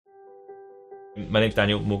My name's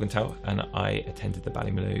Daniel Morgenthau, and I attended the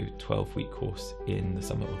Ballymaloe 12-week course in the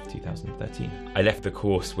summer of 2013. I left the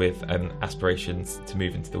course with aspirations to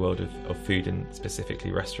move into the world of food and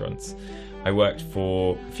specifically restaurants. I worked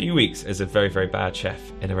for a few weeks as a very, very bad chef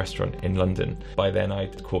in a restaurant in London. By then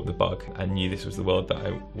I'd caught the bug and knew this was the world that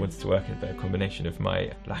I wanted to work in, but a combination of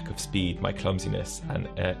my lack of speed, my clumsiness and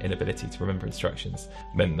inability to remember instructions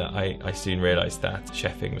meant that I soon realised that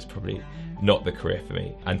chefing was probably not the career for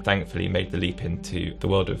me, and thankfully made the leap into the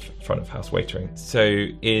world of front of house waitering. So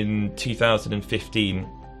in 2015,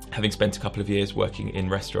 having spent a couple of years working in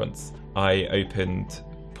restaurants, I opened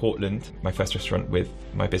Portland, my first restaurant, with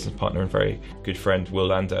my business partner and very good friend Will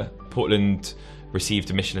Lander. Portland received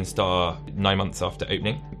a Michelin star 9 months after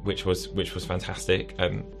opening, which was fantastic.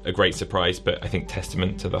 A great surprise, but I think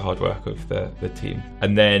testament to the hard work of the team.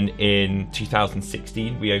 And then in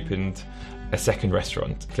 2016, we opened a second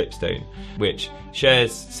restaurant, Clipstone, which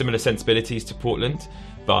shares similar sensibilities to Portland,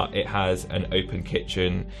 but it has an open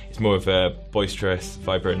kitchen. It's more of a boisterous,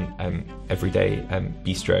 vibrant, everyday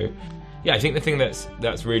bistro. Yeah, I think the thing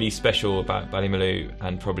that's really special about Ballymaloe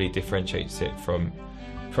and probably differentiates it from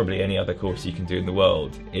probably any other course you can do in the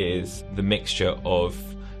world is the mixture of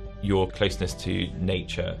your closeness to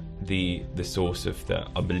nature, the source of the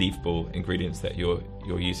unbelievable ingredients that you're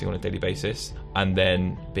using on a daily basis, and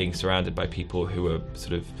then being surrounded by people who are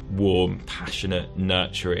sort of warm, passionate,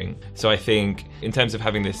 nurturing. So I think in terms of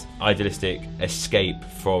having this idealistic escape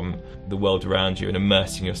from the world around you and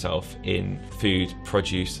immersing yourself in food,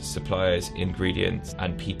 produce, suppliers, ingredients,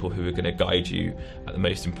 and people who are going to guide you at the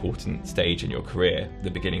most important stage in your career,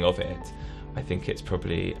 the beginning of it, I think it's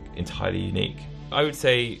probably entirely unique. I would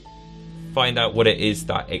say find out what it is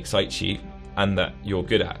that excites you and that you're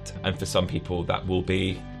good at. And for some people that will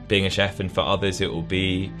be being a chef, and for others it will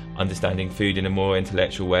be understanding food in a more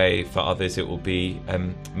intellectual way. For others it will be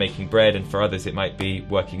making bread, and for others it might be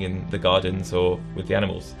working in the gardens or with the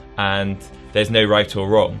animals. And there's no right or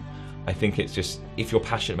wrong. I think it's just, if you're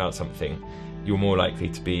passionate about something, you're more likely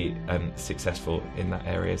to be successful in that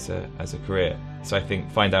area as a career. So I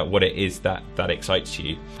think find out what it is that excites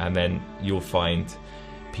you, and then you'll find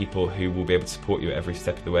people who will be able to support you at every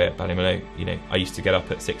step of the way at Ballymaloe. You know, I used to get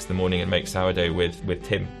up at 6 a.m. and make sourdough with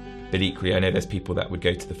Tim. But equally, I know there's people that would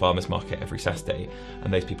go to the farmer's market every Saturday,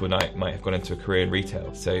 and those people might have gone into a career in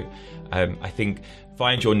retail. So I think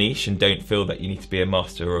find your niche and don't feel that you need to be a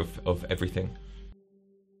master of everything.